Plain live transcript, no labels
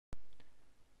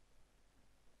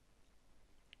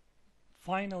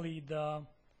Finally, the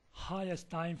highest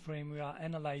time frame we are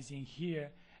analyzing here,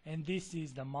 and this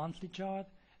is the monthly chart.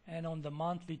 And on the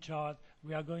monthly chart,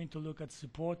 we are going to look at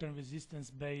support and resistance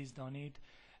based on it.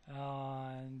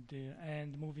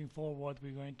 And moving forward,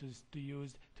 we're going to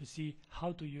see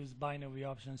how to use binary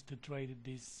options to trade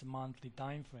this monthly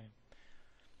time frame.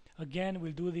 Again,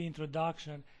 we'll do the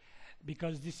introduction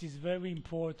because this is very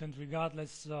important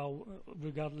regardless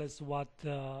what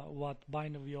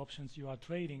binary options you are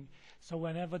trading. So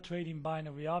whenever trading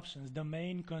binary options, the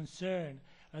main concern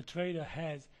a trader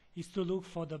has is to look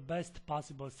for the best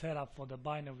possible setup for the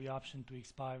binary option to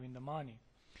expire in the money.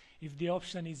 If the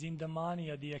option is in the money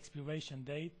at the expiration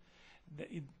date,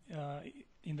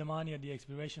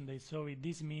 sorry,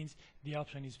 this means the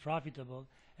option is profitable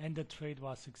and the trade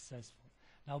was successful.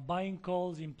 Now, buying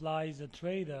calls implies a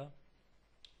trader.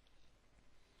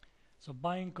 So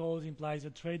buying calls implies a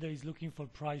trader is looking for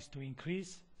price to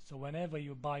increase. So whenever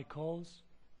you buy calls,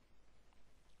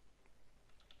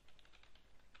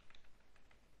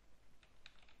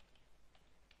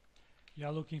 you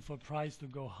are looking for price to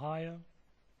go higher.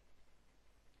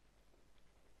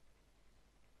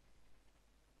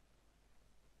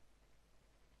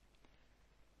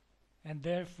 And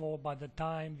therefore, by the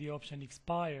time the option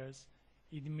expires,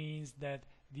 it means that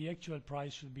the actual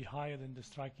price should be higher than the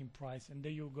striking price, and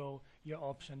there you go, your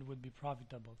option would be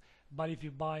profitable. But if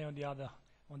you buy on the other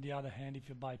hand, if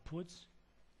you buy puts,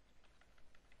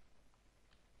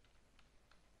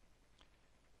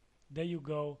 there you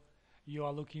go, you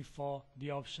are looking for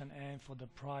the option and for the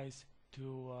price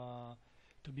to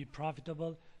be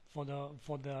profitable. For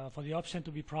the option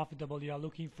to be profitable, you are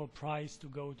looking for price to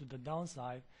go to the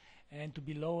downside and to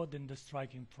be lower than the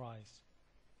striking price.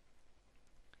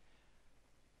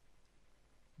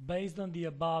 Based on the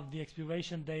above, the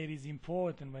expiration date is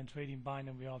important when trading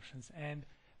binary options, and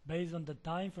based on the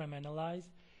time frame analyzed,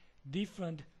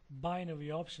 different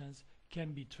binary options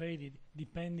can be traded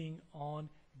depending on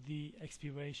the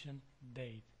expiration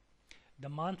date. The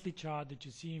monthly chart that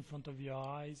you see in front of your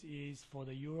eyes is for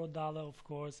the euro dollar, of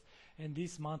course, and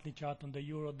this monthly chart on the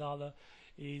euro dollar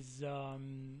is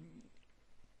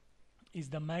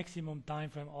the maximum time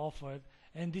frame offered,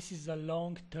 and this is a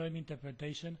long-term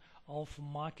interpretation of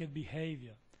market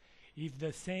behavior. If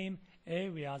the same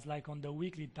areas, like on the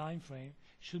weekly time frame,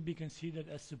 should be considered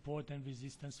as support and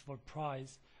resistance for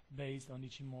price based on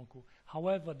Ichimoku.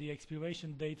 However, the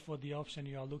expiration date for the option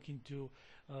you are looking to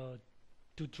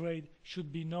trade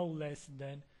should be no less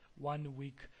than 1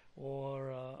 week or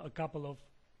a couple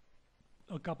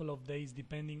of days,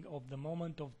 depending on the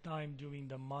moment of time during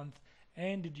the month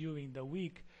and during the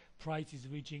week price is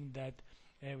reaching that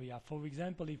area. For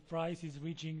example, if price is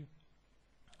reaching,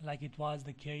 like it was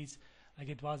the case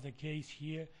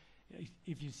here,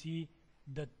 if you see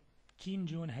the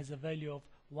Kinjun has a value of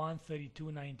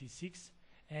 132.96,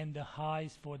 and the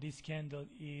highs for this candle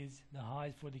is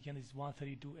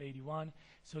 132.81.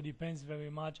 So depends very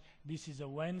much. This is a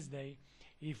Wednesday.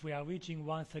 If we are reaching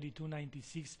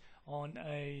 132.96 on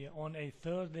a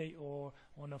Thursday or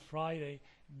on a Friday,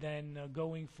 then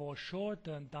going for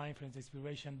short-term time frames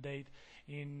expiration date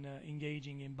in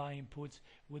engaging in buying puts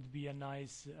would be a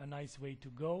nice way to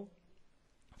go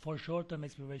for short-term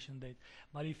expiration date.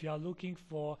 But if you are looking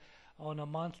for on a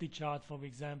monthly chart, for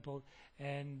example,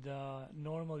 and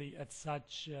normally at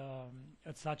such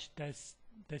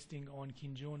testing on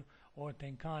Kinjun or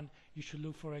Tenkan, you should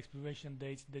look for expiration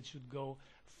dates that should go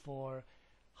for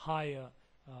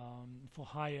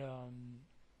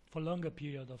longer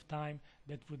period of time.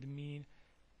 That would mean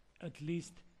at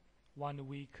least 1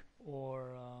 week or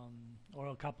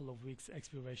a couple of weeks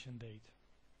expiration date.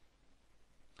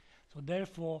 So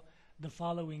therefore, the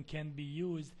following can be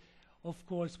used. Of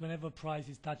course, whenever price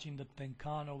is touching the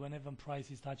Tenkan or whenever price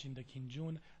is touching the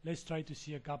Kinjun, let's try to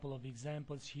see a couple of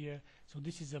examples here. So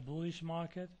this is a bullish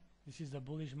market.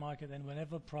 And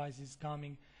whenever price is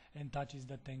coming and touches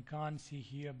the Tenkan, see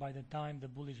here, by the time the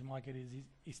bullish market is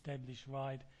established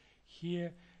right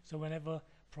here. So whenever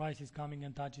price is coming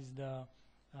and touches the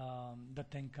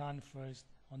Tenkan first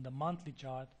on the monthly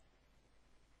chart,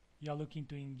 you are looking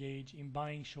to engage in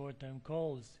buying short-term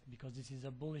calls because this is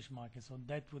a bullish market. So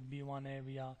that would be one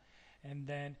area, and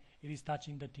then it is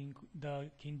touching the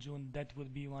Kinjun. That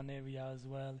would be one area as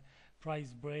well.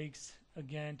 Price breaks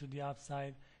again to the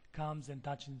upside, comes and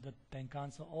touches the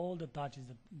Tenkan. So all the touches,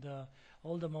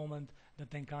 all the moment the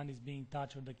Tenkan is being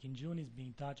touched or the Kinjun is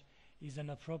being touched is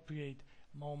an appropriate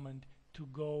moment to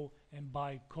go and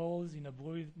buy calls in a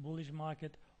bullish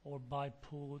market or buy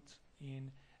puts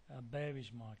in a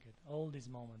bearish market. All these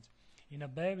moments in a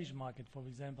bearish market, for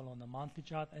example, on the monthly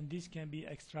chart, and this can be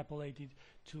extrapolated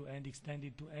to and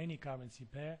extended to any currency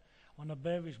pair. On a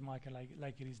bearish market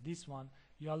like it is this one,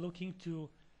 you are looking to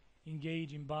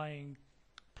engage in buying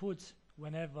puts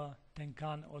whenever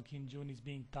Tenkan or Kinjun is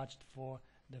being touched for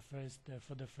the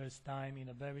first time in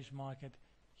a bearish market,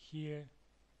 here,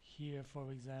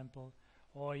 for example,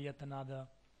 or yet another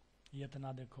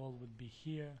call would be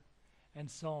here, and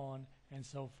so on and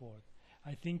so forth.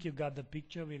 I think you got the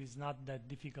picture. It is not that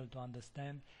difficult to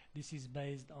understand. This is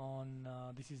based on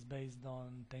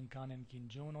Tenkan and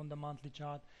Kinjun on the monthly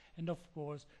chart, and of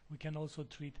course we can also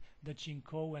treat the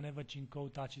Chinko whenever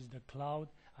Chinko touches the cloud.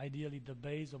 Ideally, the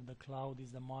base of the cloud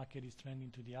is the market is trending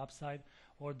to the upside,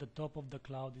 or the top of the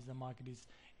cloud is the market is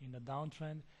in a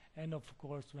downtrend. And of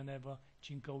course, whenever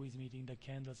Chinko is meeting the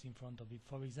candles in front of it.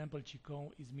 For example,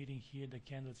 Chinko is meeting here the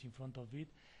candles in front of it,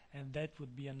 and that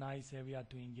would be a nice area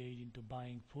to engage into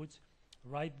buying puts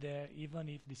right there. Even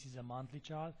if this is a monthly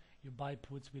chart, you buy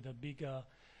puts with a bigger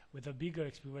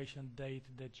expiration date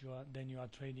that than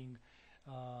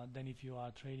if you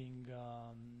are trading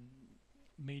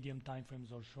medium time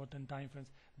frames or shortened time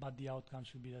frames, but the outcome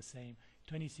should be the same.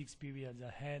 26 periods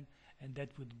ahead, and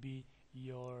that would be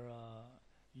your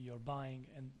buying,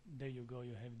 and there you go,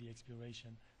 you have the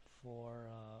expiration for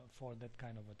that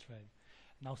kind of a trade.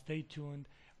 Now stay tuned.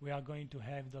 We are going to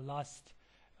have the last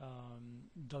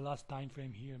time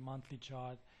frame here, monthly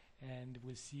chart, and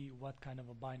we'll see what kind of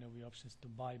a binary options to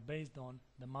buy based on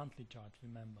the monthly chart,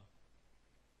 remember.